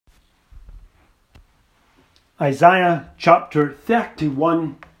Isaiah chapter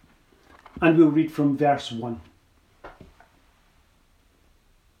 31, and we'll read from verse 1.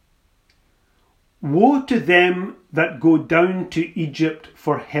 Woe to them that go down to Egypt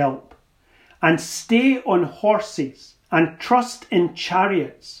for help, and stay on horses, and trust in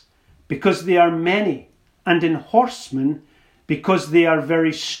chariots, because they are many, and in horsemen, because they are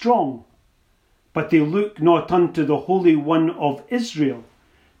very strong. But they look not unto the Holy One of Israel,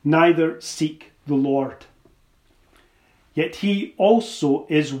 neither seek the Lord. Yet he also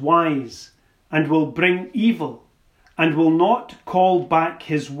is wise, and will bring evil, and will not call back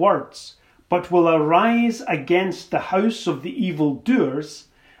his words, but will arise against the house of the evildoers,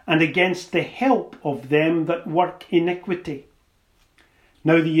 and against the help of them that work iniquity.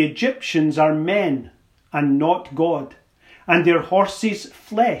 Now the Egyptians are men, and not God, and their horses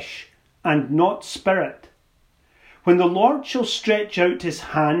flesh, and not spirit. When the Lord shall stretch out his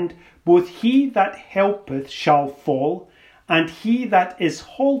hand, both he that helpeth shall fall, and he that is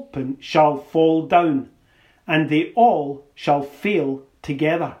holpen shall fall down, and they all shall fail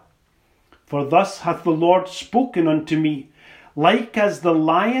together. For thus hath the Lord spoken unto me, like as the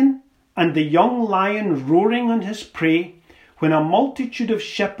lion and the young lion roaring on his prey, when a multitude of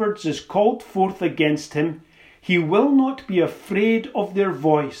shepherds is called forth against him, he will not be afraid of their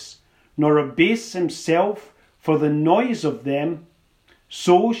voice, nor abase himself for the noise of them.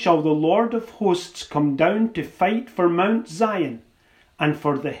 So shall the Lord of hosts come down to fight for Mount Zion, and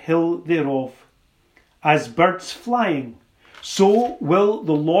for the hill thereof. As birds flying, so will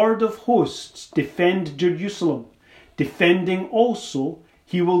the Lord of hosts defend Jerusalem. Defending also,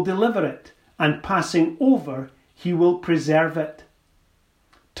 he will deliver it, and passing over, he will preserve it.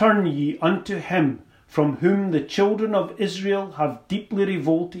 Turn ye unto him, from whom the children of Israel have deeply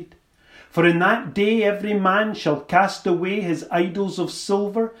revolted. For in that day every man shall cast away his idols of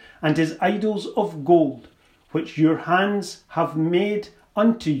silver and his idols of gold, which your hands have made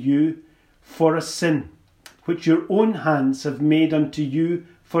unto you for a sin, which your own hands have made unto you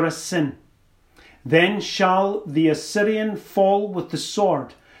for a sin. Then shall the Assyrian fall with the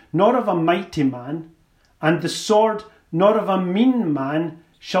sword, not of a mighty man, and the sword not of a mean man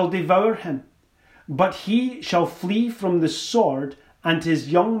shall devour him. But he shall flee from the sword, and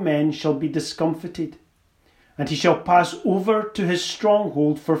his young men shall be discomfited. And he shall pass over to his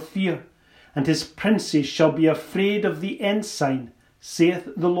stronghold for fear, and his princes shall be afraid of the ensign, saith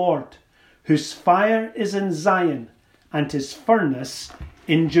the Lord, whose fire is in Zion, and his furnace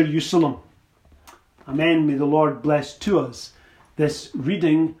in Jerusalem. Amen. May the Lord bless to us this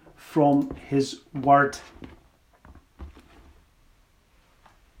reading from his word.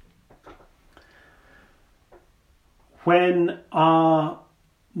 When a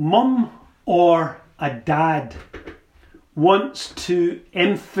mum or a dad wants to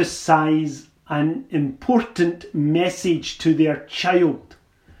emphasize an important message to their child,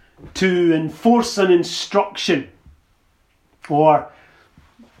 to enforce an instruction, or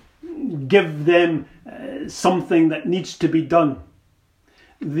give them something that needs to be done,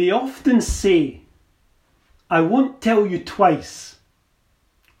 they often say, "I won't tell you twice."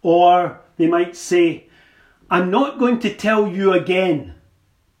 Or they might say, "I'm not going to tell you again."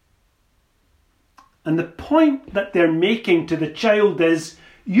 And the point that they're making to the child is,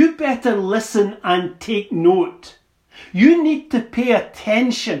 you better listen and take note. You need to pay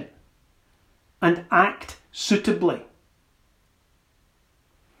attention and act suitably.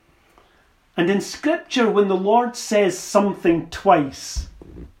 And in Scripture, when the Lord says something twice,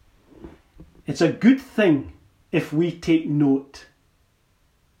 it's a good thing if we take note.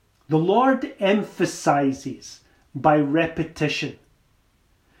 The Lord emphasizes by repetition.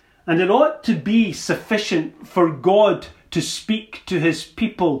 And it ought to be sufficient for God to speak to his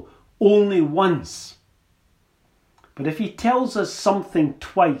people only once. But if he tells us something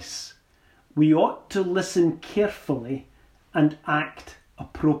twice, we ought to listen carefully and act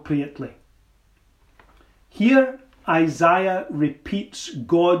appropriately. Here, Isaiah repeats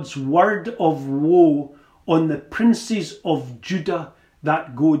God's word of woe on the princes of Judah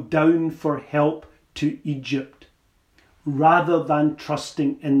that go down for help to Egypt, rather than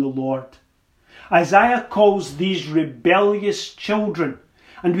trusting in the Lord. Isaiah calls these rebellious children,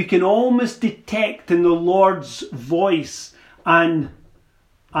 and we can almost detect in the Lord's voice, "And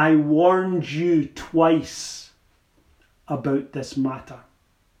I warned you twice about this matter."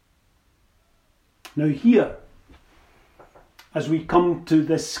 Now here, as we come to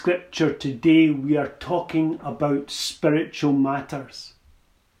this scripture today, we are talking about spiritual matters.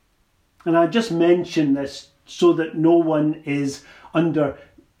 And I just mention this so that no one is under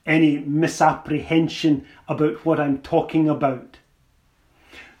any misapprehension about what I'm talking about.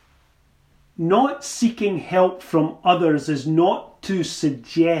 not seeking help from others is not to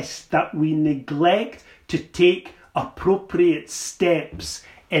suggest that we neglect to take appropriate steps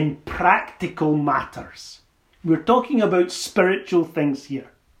in practical matters. We're talking about spiritual things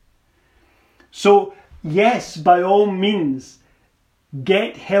here. So, yes, by all means,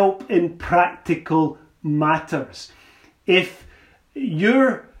 get help in practical matters. If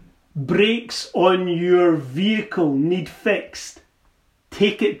your brakes on your vehicle need fixed,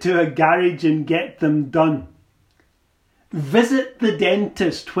 take it to a garage and get them done. Visit the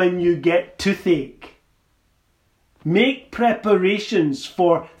dentist when you get toothache. Make preparations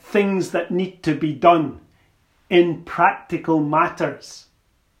for things that need to be done in practical matters.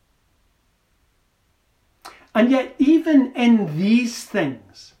 And yet, even in these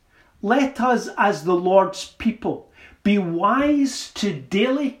things, let us as the Lord's people be wise to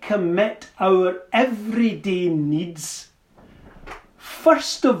daily commit our everyday needs,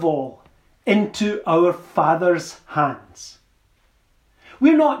 first of all, into our Father's hands.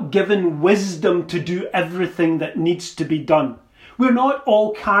 We're not given wisdom to do everything that needs to be done. We're not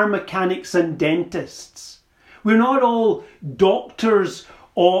all car mechanics and dentists. We're not all doctors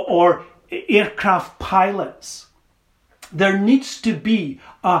or aircraft pilots. There needs to be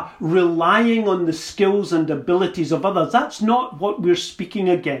a relying on the skills and abilities of others. That's not what we're speaking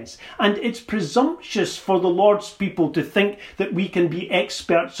against. And it's presumptuous for the Lord's people to think that we can be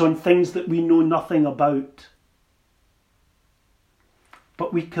experts on things that we know nothing about.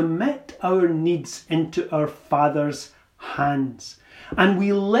 But we commit our needs into our Father's hands. And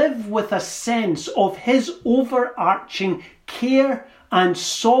we live with a sense of His overarching care and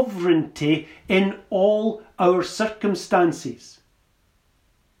sovereignty in all our circumstances.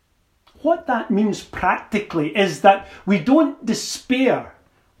 What that means practically is that we don't despair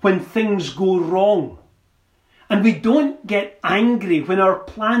when things go wrong. And we don't get angry when our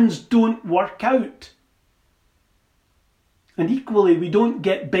plans don't work out. And equally, we don't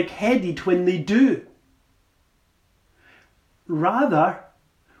get big-headed when they do. Rather,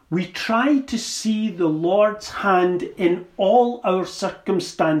 we try to see the Lord's hand in all our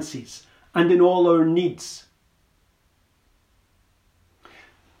circumstances and in all our needs.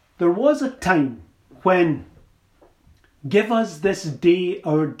 There was a time when "Give us this day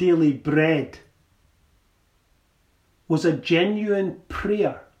our daily bread" was a genuine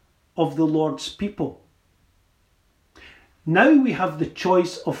prayer of the Lord's people. Now we have the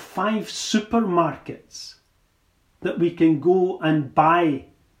choice of 5 supermarkets that we can go and buy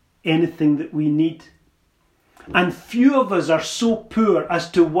anything that we need. And few of us are so poor as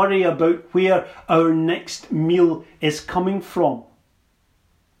to worry about where our next meal is coming from.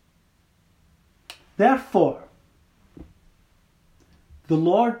 Therefore, the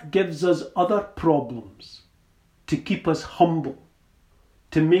Lord gives us other problems to keep us humble,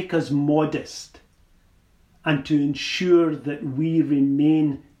 to make us modest, and to ensure that we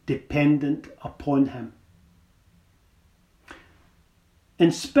remain dependent upon Him.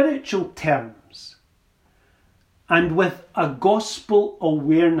 In spiritual terms, and with a gospel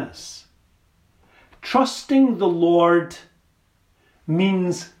awareness, trusting the Lord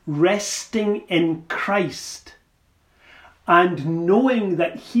means resting in Christ and knowing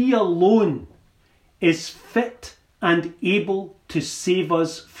that He alone is fit and able to save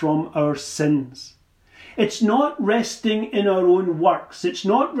us from our sins. It's not resting in our own works. It's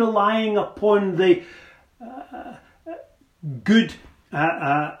not relying upon the good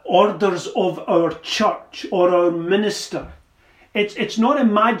orders of our church or our minister. It's not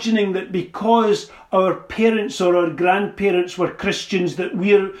imagining that because our parents or our grandparents were Christians that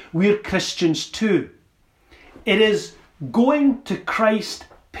we're Christians too. It is going to Christ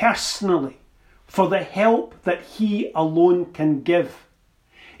personally for the help that He alone can give.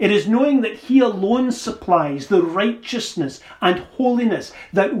 It is knowing that He alone supplies the righteousness and holiness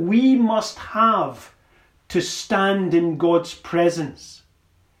that we must have to stand in God's presence.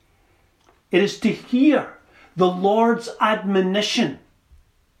 It is to hear the Lord's admonition,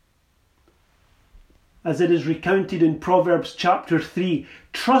 as it is recounted in Proverbs chapter 3,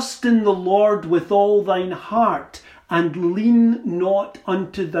 "Trust in the Lord with all thine heart, and lean not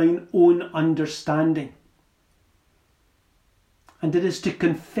unto thine own understanding." And it is to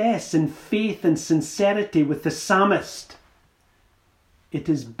confess in faith and sincerity with the psalmist, "It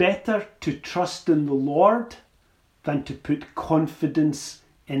is better to trust in the Lord than to put confidence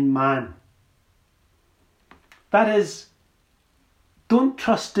in man." That is, don't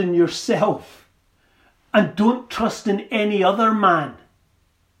trust in yourself and don't trust in any other man.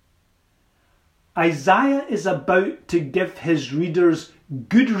 Isaiah is about to give his readers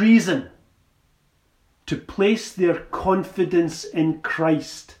good reason to place their confidence in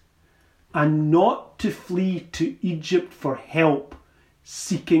Christ, and not to flee to Egypt for help,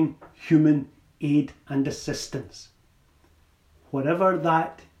 seeking human aid and assistance, whatever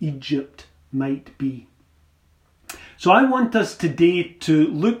that Egypt might be. So I want us today to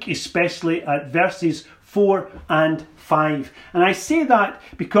look especially at verses 4 and 5. And I say that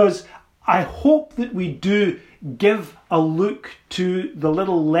because I hope that we do give a look to the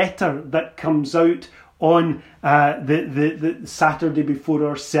little letter that comes out on the Saturday before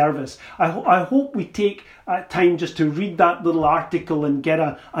our service. I hope we take time just to read that little article and get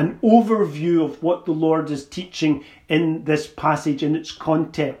an overview of what the Lord is teaching in this passage, in its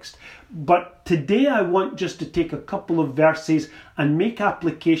context. But today I want just to take a couple of verses and make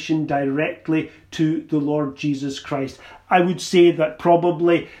application directly to the Lord Jesus Christ. I would say that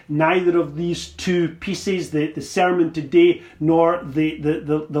probably neither of these two pieces, the sermon today nor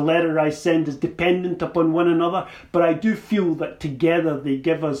the letter I send, is dependent upon one another, but I do feel that together they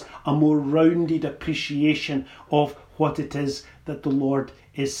give us a more rounded appreciation of what it is that the Lord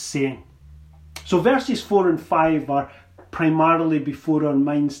is saying. So verses 4 and 5 are primarily before our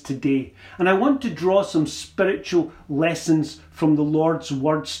minds today. And I want to draw some spiritual lessons from the Lord's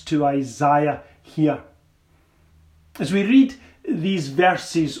words to Isaiah here. As we read these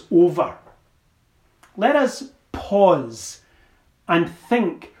verses over, let us pause and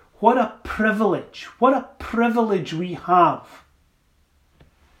think what a privilege we have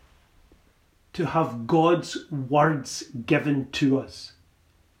to have God's words given to us.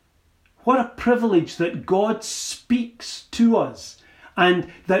 What a privilege that God speaks to us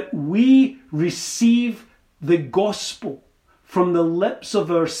and that we receive the gospel from the lips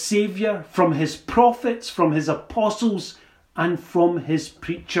of our Saviour, from his prophets, from his apostles, and from his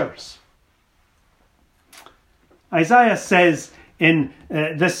preachers. Isaiah says in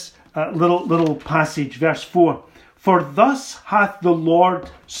this little passage, verse 4, "For thus hath the Lord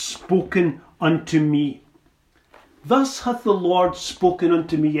spoken unto me." Thus hath the Lord spoken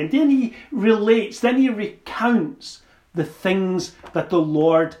unto me. And then he recounts the things that the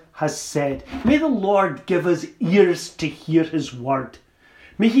Lord has said. May the Lord give us ears to hear his word.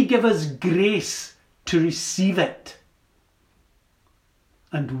 May he give us grace to receive it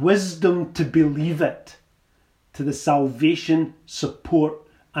and wisdom to believe it, to the salvation, support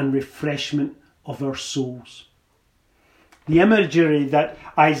and refreshment of our souls. The imagery that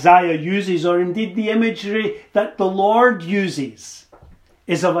Isaiah uses, or indeed the imagery that the Lord uses,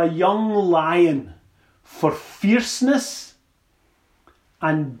 is of a young lion for fierceness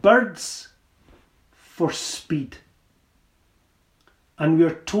and birds for speed. And we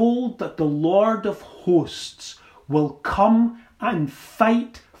are told that the Lord of hosts will come and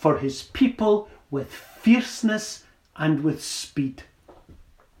fight for his people with fierceness and with speed.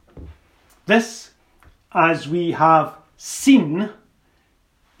 This, as we have seen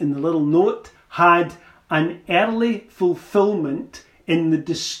in the little note, had an early fulfillment in the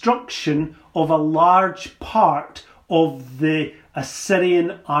destruction of a large part of the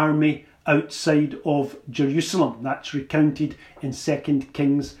Assyrian army outside of Jerusalem. That's recounted in 2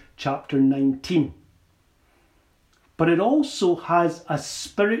 Kings chapter 19. But it also has a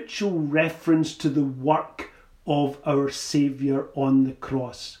spiritual reference to the work of our Saviour on the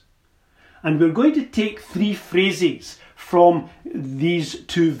cross. And we're going to take three phrases from these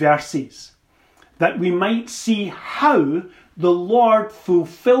two verses that we might see how the Lord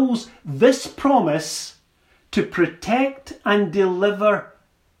fulfills this promise to protect and deliver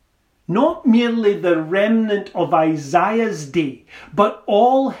not merely the remnant of Isaiah's day, but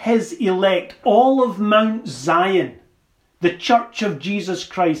all his elect, all of Mount Zion, the Church of Jesus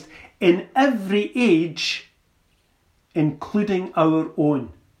Christ, in every age, including our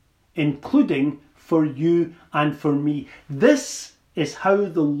own, including for you and for me. This is how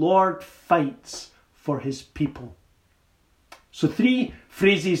the Lord fights for his people. So three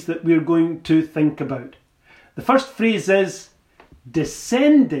phrases that we're going to think about. The first phrase is,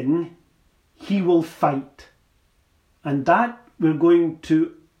 descending, he will fight. And that we're going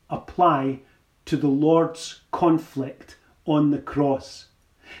to apply to the Lord's conflict on the cross.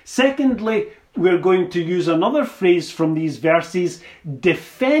 Secondly, we're going to use another phrase from these verses,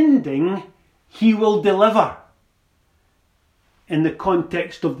 defending, he will deliver, in the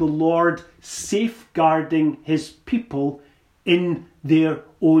context of the Lord safeguarding his people in their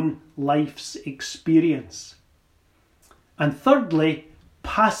own life's experience. And thirdly,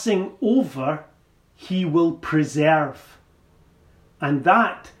 passing over, he will preserve. And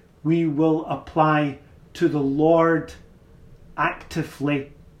that we will apply to the Lord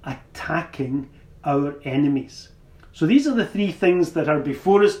actively attacking our enemies. So these are the three things that are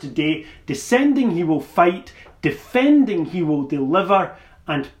before us today. Descending, he will fight. Defending, he will deliver.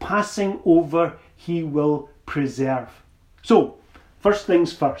 and passing over he will preserve. So, first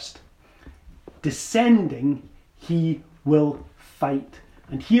things first, descending he will fight.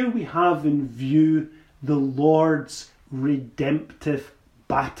 And here we have in view the Lord's redemptive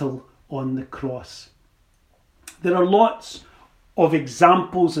battle on the cross. There are lots of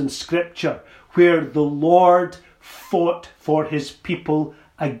examples in Scripture where the Lord fought for his people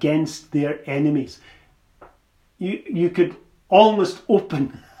against their enemies. You could almost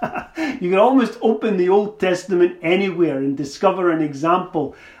open the Old Testament anywhere and discover an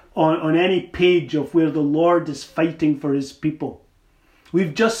example on any page of where the Lord is fighting for his people.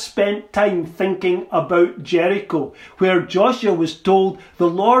 We've just spent time thinking about Jericho, where Joshua was told, the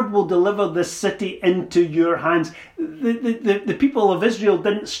Lord will deliver this city into your hands. The people of Israel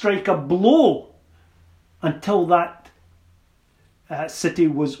didn't strike a blow until that city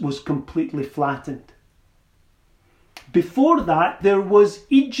was completely flattened. Before that, there was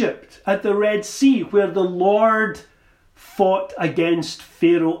Egypt at the Red Sea, where the Lord fought against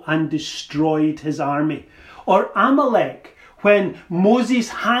Pharaoh and destroyed his army. Or Amalek, when Moses'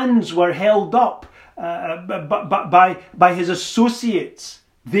 hands were held up by his associates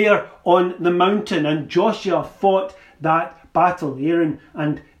there on the mountain, and Joshua fought that battle. Aaron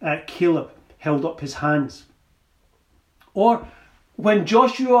and Caleb held up his hands. Or when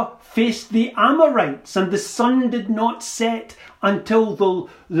Joshua faced the Amorites and the sun did not set until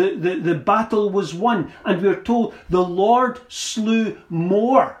the battle was won, and we're told the Lord slew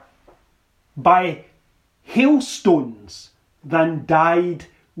more by hailstones than died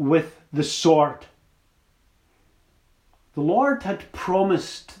with the sword. The Lord had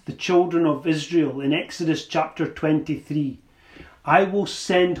promised the children of Israel in Exodus chapter 23, I will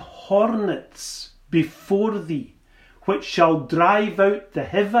send hornets before thee, which shall drive out the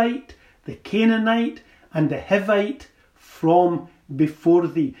Hivite, the Canaanite, and the Hivite from before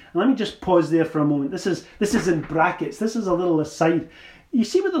thee. And let me just pause there for a moment. This is in brackets. This is a little aside. You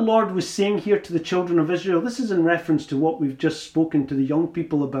see what the Lord was saying here to the children of Israel? This is in reference to what we've just spoken to the young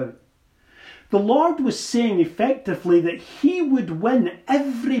people about. The Lord was saying effectively that he would win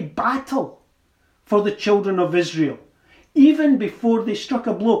every battle for the children of Israel, even before they struck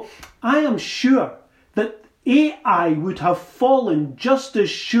a blow. I am sure that Ai would have fallen just as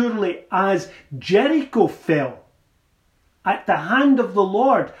surely as Jericho fell at the hand of the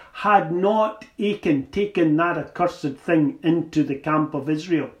Lord had not Achan taken that accursed thing into the camp of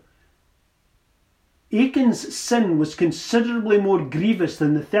Israel. Achan's sin was considerably more grievous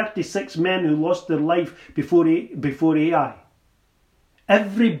than the 36 men who lost their life before Ai.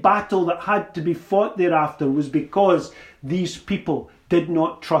 Every battle that had to be fought thereafter was because these people did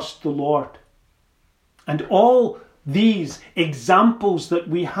not trust the Lord. And all these examples that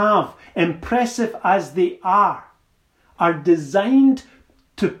we have, impressive as they are designed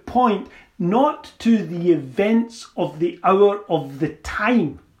to point not to the events of the hour of the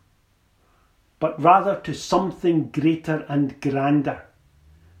time, but rather to something greater and grander.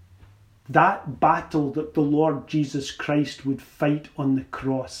 That battle that the Lord Jesus Christ would fight on the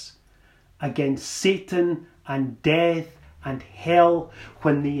cross against Satan and death and hell,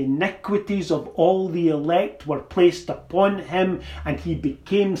 when the iniquities of all the elect were placed upon him, and he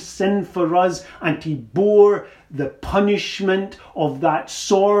became sin for us, and he bore the punishment of that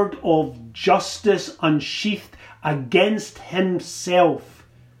sword of justice unsheathed against himself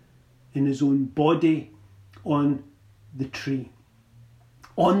in his own body on the tree.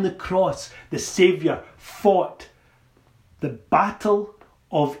 On the cross, the Saviour fought the battle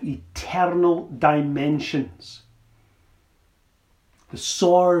of eternal dimensions. The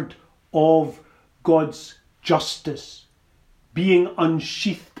sword of God's justice being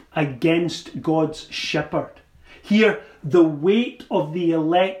unsheathed against God's shepherd. Here, the weight of the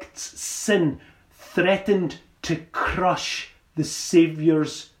elect's sin threatened to crush the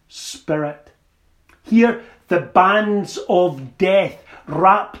Saviour's spirit. Here, the bands of death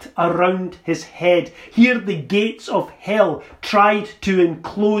wrapped around his head. Here the gates of hell tried to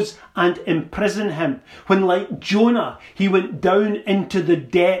enclose and imprison him, when like Jonah he went down into the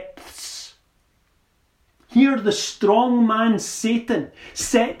depths. Here the strong man Satan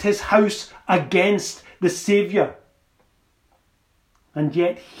set his house against the Saviour. And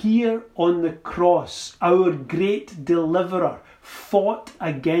yet here on the cross, our great deliverer fought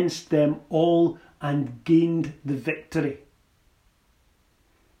against them all and gained the victory.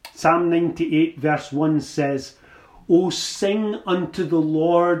 Psalm 98 verse 1 says, O sing unto the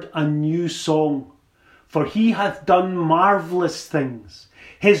Lord a new song, for he hath done marvellous things.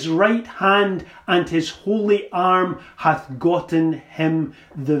 His right hand and his holy arm hath gotten him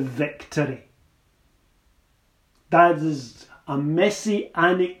the victory. That is a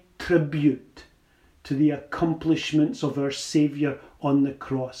messianic tribute to the accomplishments of our Saviour on the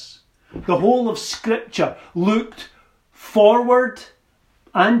cross. The whole of Scripture looked forward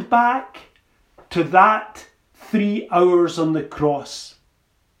and back to that 3 hours on the cross.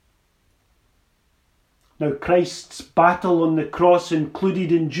 Now, Christ's battle on the cross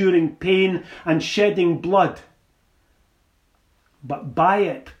included enduring pain and shedding blood. But by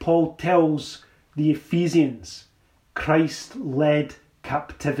it, Paul tells the Ephesians, Christ led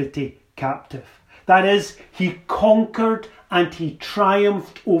captivity captive. That is, he conquered and he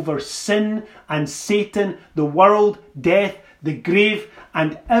triumphed over sin and Satan, the world, death, the grave,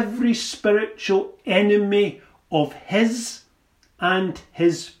 and every spiritual enemy of his and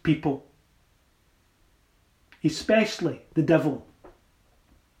his people. Especially the devil.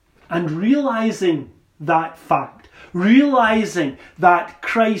 And realizing that fact, realizing that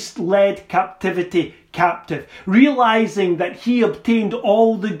Christ led captivity captive, realizing that he obtained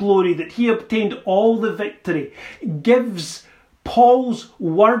all the glory, that he obtained all the victory, gives Paul's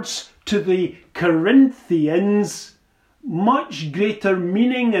words to the Corinthians much greater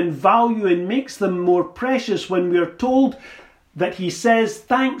meaning and value and makes them more precious when we are told that he says,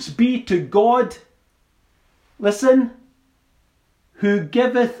 "Thanks be to God," listen, "who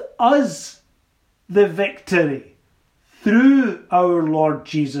giveth us the victory through our Lord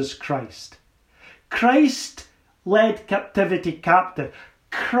Jesus Christ." Christ led captivity captive.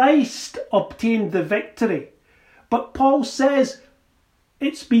 Christ obtained the victory. But Paul says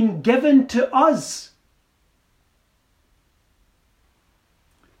it's been given to us.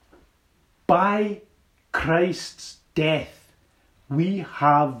 By Christ's death, we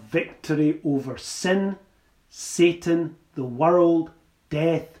have victory over sin, Satan, the world,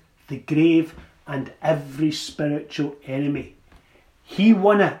 death, the grave, and every spiritual enemy. He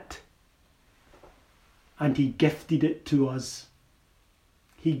won it. And he gifted it to us.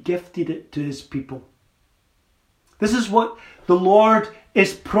 He gifted it to his people. This is what the Lord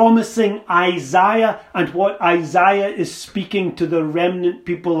is promising Isaiah and what Isaiah is speaking to the remnant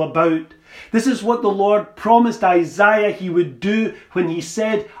people about. This is what the Lord promised Isaiah he would do when he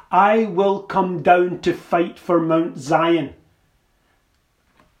said, "I will come down to fight for Mount Zion."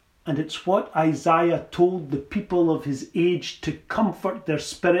 And it's what Isaiah told the people of his age to comfort their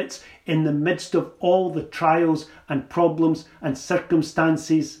spirits in the midst of all the trials and problems and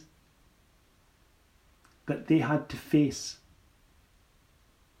circumstances that they had to face.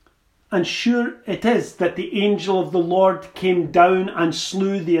 And sure it is that the angel of the Lord came down and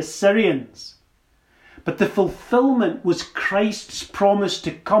slew the Assyrians. But the fulfillment was Christ's promise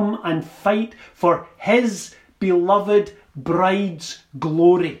to come and fight for his beloved bride's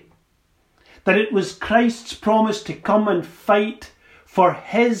glory. That it was Christ's promise to come and fight for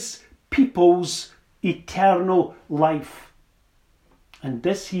his people's eternal life. And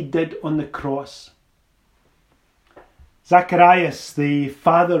this he did on the cross. Zacharias, the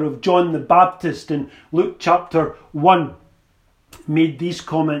father of John the Baptist, in Luke chapter 1, made these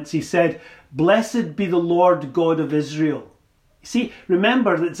comments. He said, "Blessed be the Lord God of Israel." You see,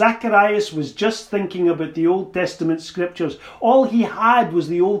 remember that Zacharias was just thinking about the Old Testament scriptures. All he had was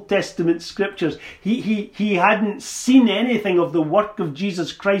the Old Testament scriptures. He hadn't seen anything of the work of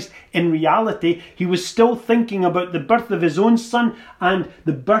Jesus Christ in reality. He was still thinking about the birth of his own son and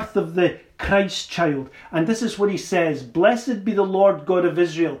the birth of the Christ child. And this is what he says, "Blessed be the Lord God of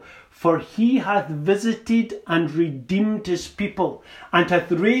Israel, for he hath visited and redeemed his people, and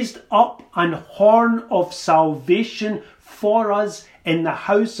hath raised up an horn of salvation for us in the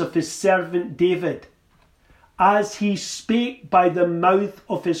house of his servant David, as he spake by the mouth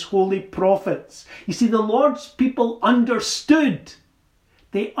of his holy prophets." You see, the Lord's people understood.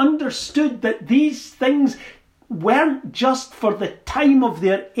 They understood that these things weren't just for the time of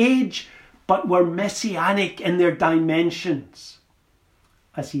their age, but were messianic in their dimensions.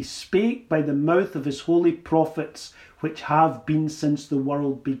 As he spake by the mouth of his holy prophets, which have been since the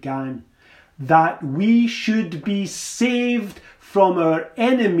world began, that we should be saved from our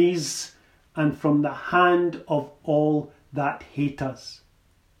enemies and from the hand of all that hate us.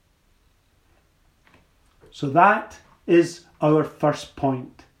 So that is our first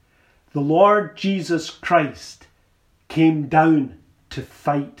point. The Lord Jesus Christ came down to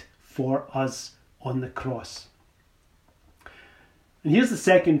fight for us on the cross. And here's the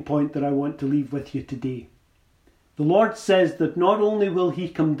second point that I want to leave with you today. The Lord says that not only will he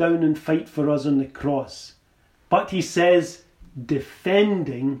come down and fight for us on the cross, but he says,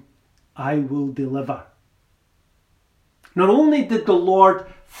 defending, I will deliver. Not only did the Lord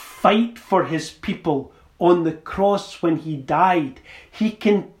fight for his people on the cross when he died, he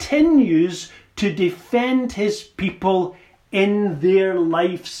continues to defend his people in their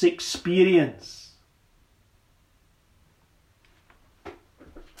life's experience.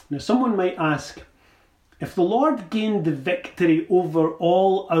 Now, someone might ask, if the Lord gained the victory over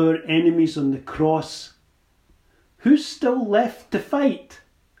all our enemies on the cross, who's still left to fight?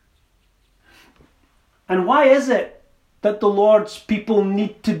 And why is it that the Lord's people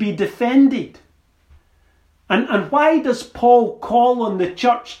need to be defended? And why does Paul call on the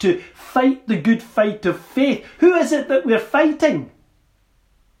church to fight the good fight of faith? Who is it that we're fighting?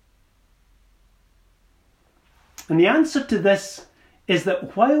 And the answer to this is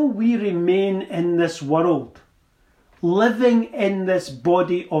that while we remain in this world, living in this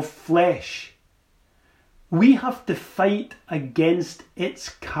body of flesh, we have to fight against its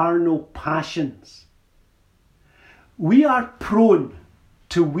carnal passions. We are prone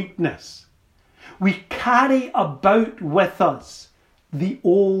to weakness. We carry about with us the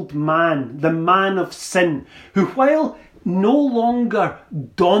old man, the man of sin, who, while no longer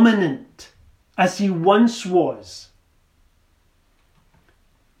dominant as he once was,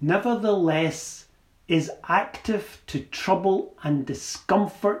 nevertheless is active to trouble and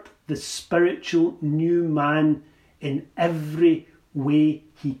discomfort the spiritual new man in every way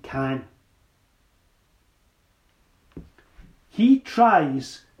he can. He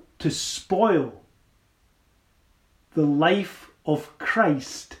tries to spoil the life of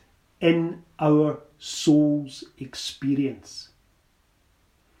Christ in our soul's experience.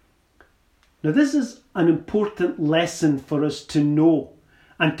 Now, this is an important lesson for us to know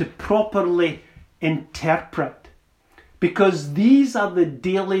and to properly interpret, because these are the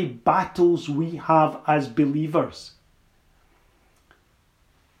daily battles we have as believers.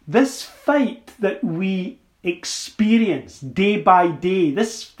 This fight that we experience day by day,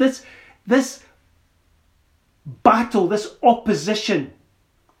 this battle, this opposition,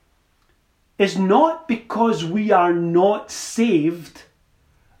 is not because we are not saved,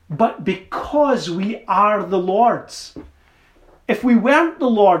 but because we are the Lord's. If we weren't the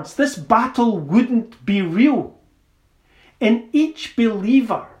Lord's, this battle wouldn't be real. In each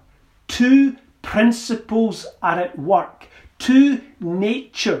believer, two principles are at work. Two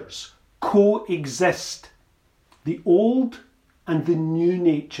natures coexist. The old and the new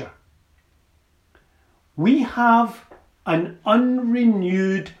nature. We have an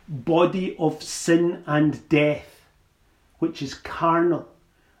unrenewed body of sin and death, which is carnal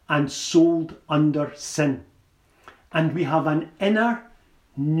and sold under sin. And we have an inner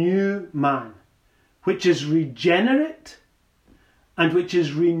new man, which is regenerate and which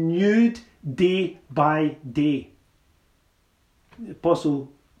is renewed day by day. The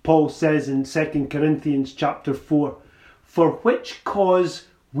Apostle Paul says in 2 Corinthians chapter 4, for which cause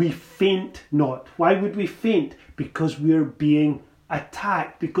we faint not. Why would we faint? Because we're being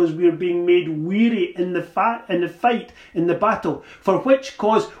attacked, because we're being made weary in the fight, in the battle. For which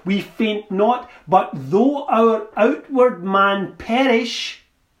cause we faint not, but though our outward man perish,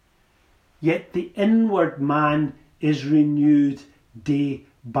 yet the inward man is renewed day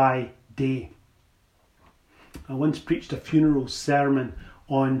by day. I once preached a funeral sermon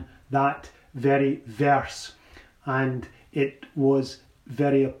on that very verse, and it was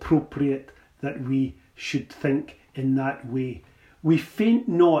very appropriate that we should think in that way. We faint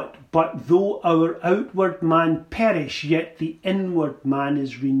not, but though our outward man perish, yet the inward man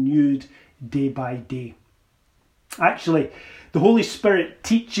is renewed day by day. Actually, the Holy Spirit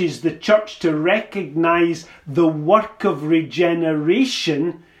teaches the church to recognize the work of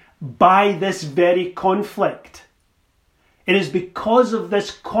regeneration by this very conflict. It is because of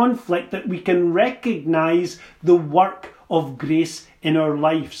this conflict that we can recognize the work of grace in our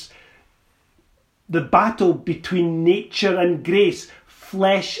lives. The battle between nature and grace,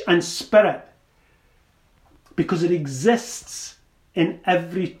 flesh and spirit, because it exists in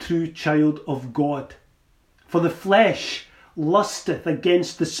every true child of God. For the flesh lusteth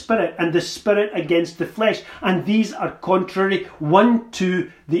against the spirit, and the spirit against the flesh, and these are contrary one to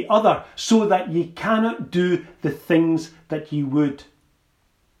the other, so that ye cannot do the things that ye would.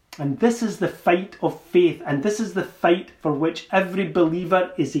 And this is the fight of faith, and this is the fight for which every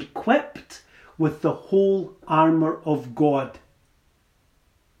believer is equipped with the whole armour of God,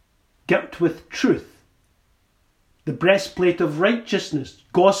 girt with truth, the breastplate of righteousness,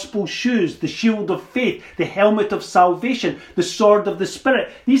 gospel shoes, the shield of faith, the helmet of salvation, the sword of the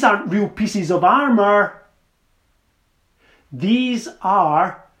Spirit. These aren't real pieces of armour. These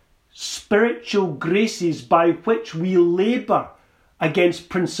are spiritual graces by which we labour against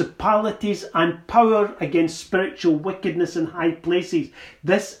principalities and power, against spiritual wickedness in high places.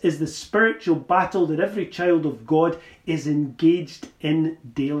 This is the spiritual battle that every child of God is engaged in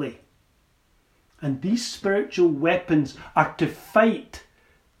daily. And these spiritual weapons are to fight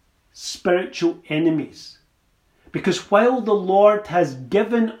spiritual enemies. Because while the Lord has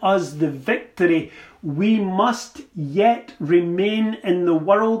given us the victory, we must yet remain in the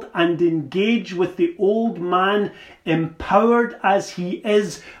world and engage with the old man, empowered as he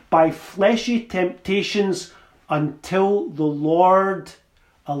is by fleshy temptations, until the Lord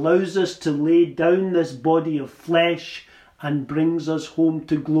allows us to lay down this body of flesh and brings us home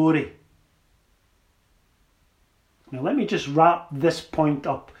to glory. Now let me just wrap this point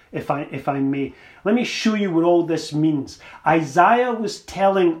up, if I may. Let me show you what all this means. Isaiah was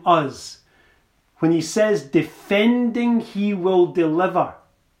telling us, when he says, defending he will deliver,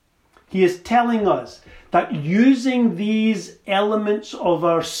 he is telling us that using these elements of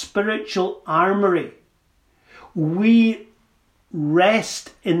our spiritual armoury, we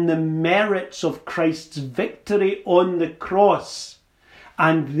rest in the merits of Christ's victory on the cross,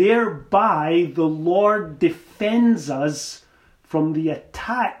 and thereby the Lord defends us from the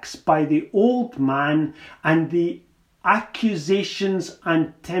attacks by the old man and the accusations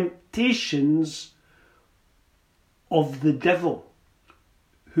and temptations of the devil,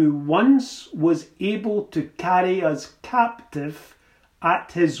 who once was able to carry us captive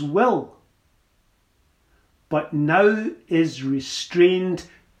at his will, but now is restrained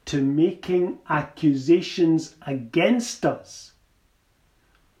to making accusations against us,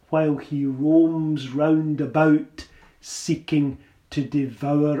 while he roams round about seeking to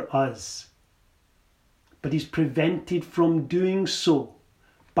devour us. But he's prevented from doing so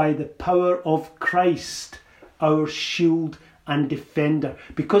by the power of Christ, our shield and defender.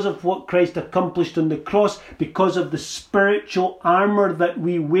 Because of what Christ accomplished on the cross, because of the spiritual armour that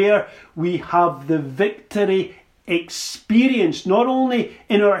we wear, we have the victory experienced, not only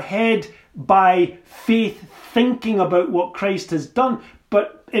in our head by faith thinking about what Christ has done,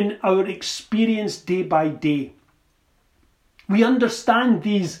 but in our experience day by day. We understand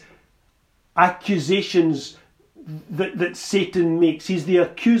these accusations that Satan makes. He's the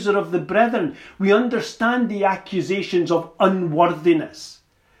accuser of the brethren. We understand the accusations of unworthiness,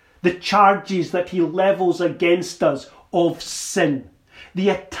 the charges that he levels against us of sin, the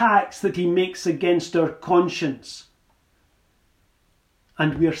attacks that he makes against our conscience.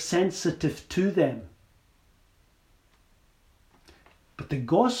 And we are sensitive to them. But the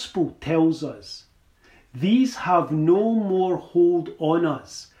gospel tells us these have no more hold on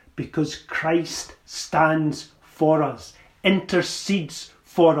us, because Christ stands for us, intercedes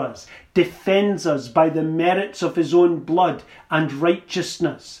for us, defends us by the merits of his own blood and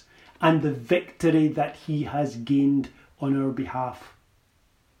righteousness and the victory that he has gained on our behalf.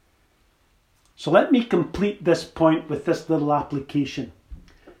 So let me complete this point with this little application.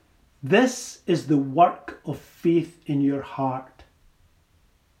 This is the work of faith in your heart.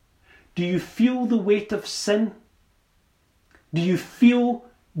 Do you feel the weight of sin? Do you feel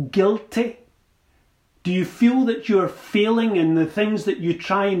guilty? Do you feel that you are failing in the things that you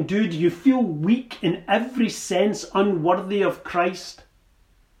try and do? Do you feel weak in every sense, unworthy of Christ?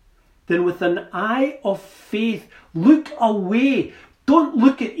 Then with an eye of faith, look away. Don't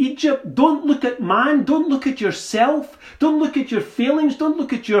look at Egypt. Don't look at man. Don't look at yourself. Don't look at your failings. Don't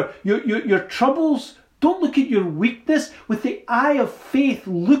look at your troubles. Don't look at your weakness. With the eye of faith,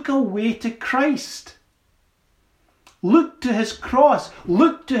 look away to Christ. Look to his cross.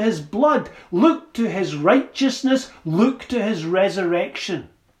 Look to his blood. Look to his righteousness. Look to his resurrection.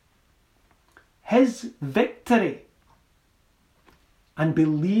 His victory. And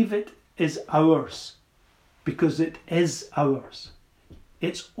believe it is ours, because it is ours.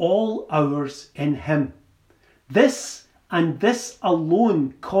 It's all ours in him. This and this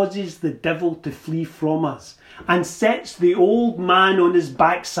alone causes the devil to flee from us and sets the old man on his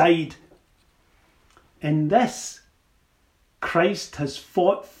backside. In this, Christ has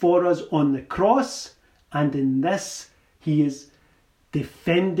fought for us on the cross, and in this, he is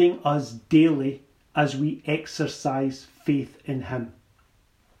defending us daily as we exercise faith in him.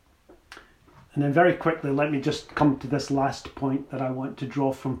 And then very quickly, let me just come to this last point that I want to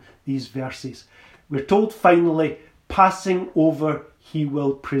draw from these verses. We're told finally, passing over he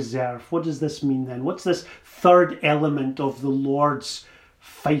will preserve. What does this mean then? What's this third element of the Lord's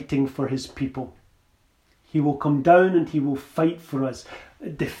fighting for his people? He will come down and he will fight for us.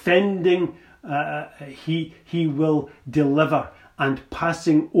 Defending, he will deliver. And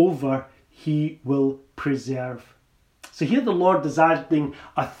passing over, he will preserve. So here the Lord is adding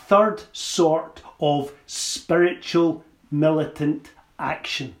a third sort of spiritual militant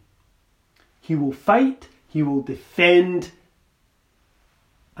action. He will fight, he will defend,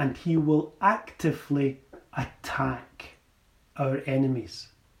 and he will actively attack our enemies.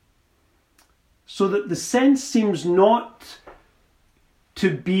 So that the sense seems not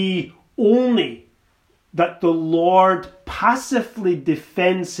to be only that the Lord passively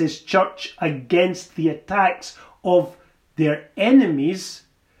defends his church against the attacks of their enemies,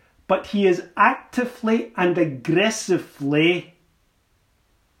 but he is actively and aggressively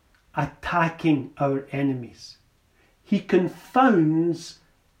attacking our enemies. He confounds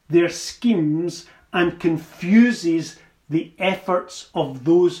their schemes and confuses the efforts of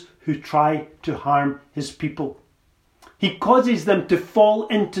those who try to harm his people. He causes them to fall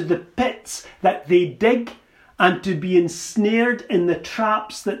into the pits that they dig and to be ensnared in the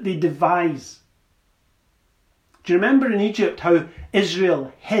traps that they devise. Do you remember in Egypt how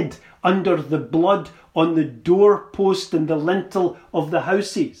Israel hid under the blood on the doorpost and the lintel of the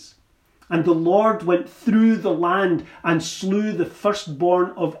houses? And the Lord went through the land and slew the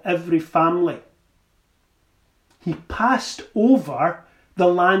firstborn of every family. He passed over the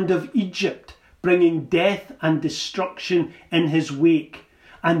land of Egypt, bringing death and destruction in his wake.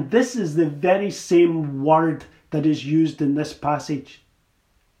 And this is the very same word that is used in this passage.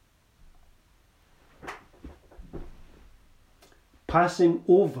 Passing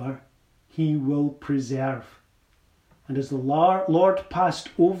over, he will preserve. And as the Lord passed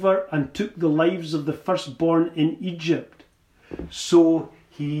over and took the lives of the firstborn in Egypt, so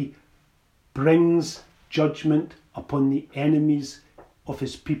he brings judgment upon the enemies of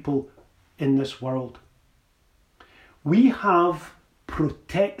his people in this world. We have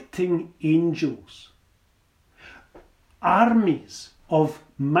protecting angels, armies of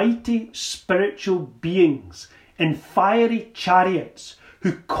mighty spiritual beings in fiery chariots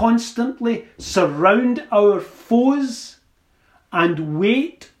who constantly surround our foes and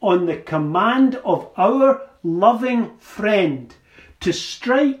wait on the command of our loving friend to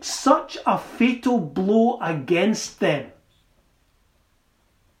strike such a fatal blow against them.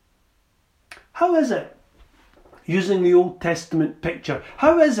 How is it, using the Old Testament picture,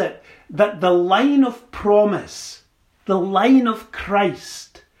 how is it that the line of promise, the line of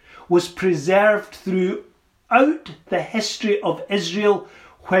Christ, was preserved throughout the history of Israel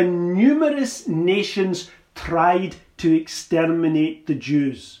when numerous nations tried to exterminate the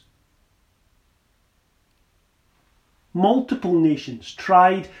Jews? Multiple nations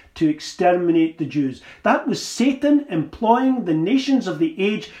tried to exterminate the Jews. That was Satan employing the nations of the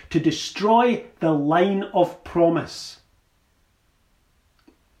age to destroy the line of promise.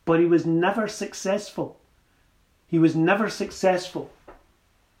 But he was never successful. He was never successful.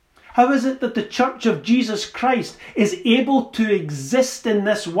 How is it that the Church of Jesus Christ is able to exist in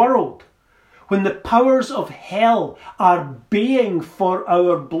this world when the powers of hell are baying for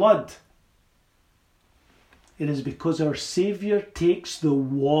our blood? It is because our Saviour takes the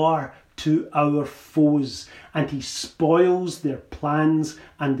war to our foes and he spoils their plans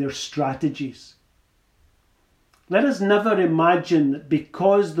and their strategies. Let us never imagine that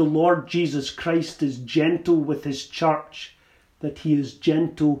because the Lord Jesus Christ is gentle with his church, that he is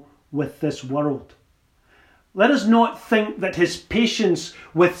gentle with this world. Let us not think that his patience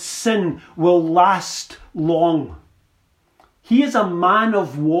with sin will last long. He is a man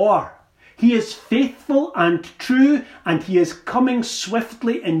of war. He is faithful and true, and he is coming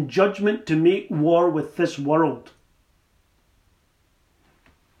swiftly in judgment to make war with this world.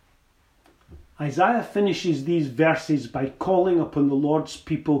 Isaiah finishes these verses by calling upon the Lord's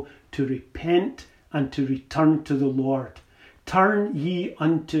people to repent and to return to the Lord. Turn ye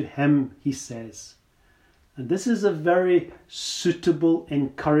unto him, he says. And this is a very suitable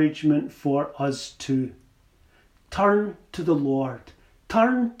encouragement for us too. Turn to the Lord.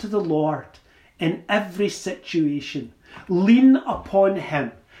 Turn to the Lord in every situation. Lean upon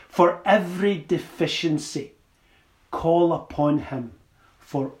him for every deficiency. Call upon him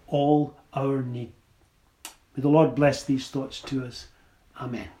for all our need. May the Lord bless these thoughts to us.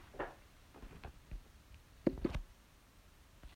 Amen.